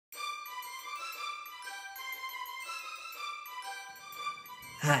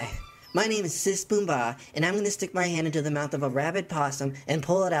Hi, my name is Sis Boom Bah, and I'm going to stick my hand into the mouth of a rabid possum and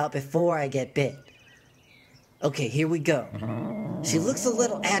pull it out before I get bit. Okay, here we go. She looks a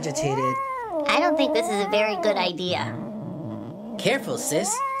little agitated. I don't think this is a very good idea. Careful,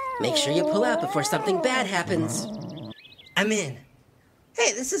 sis. Make sure you pull out before something bad happens. I'm in.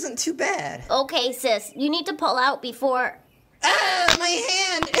 Hey, this isn't too bad. Okay, sis, you need to pull out before... Ah, my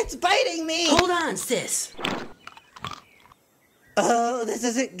hand! It's biting me! Hold on, sis. Oh, this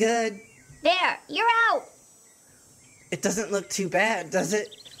isn't good. There, you're out! It doesn't look too bad, does it?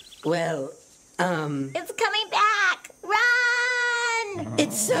 Well, It's coming back! Run!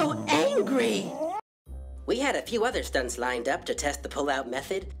 it's so angry! We had a few other stunts lined up to test the pull-out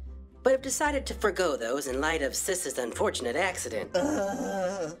method, but have decided to forgo those in light of Sis's unfortunate accident.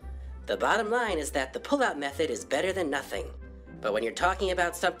 The bottom line is that the pull-out method is better than nothing. But when you're talking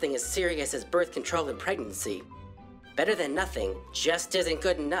about something as serious as birth control and pregnancy, better than nothing just isn't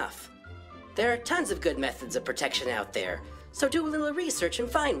good enough. There are tons of good methods of protection out there, so do a little research and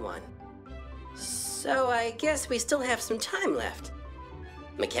find one. So I guess we still have some time left.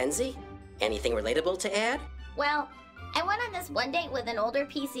 Macenzie, anything relatable to add? Well, I went on this one date with an older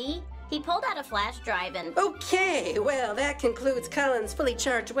PC. He pulled out a flash drive and... Okay, well, that concludes Colin's fully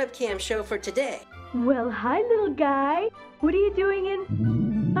charged webcam show for today. Well, hi, little guy. What are you doing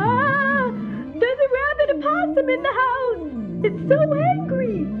in... Ah! There's a rabbit opossum in the house! It's so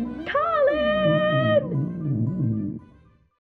angry! Colin!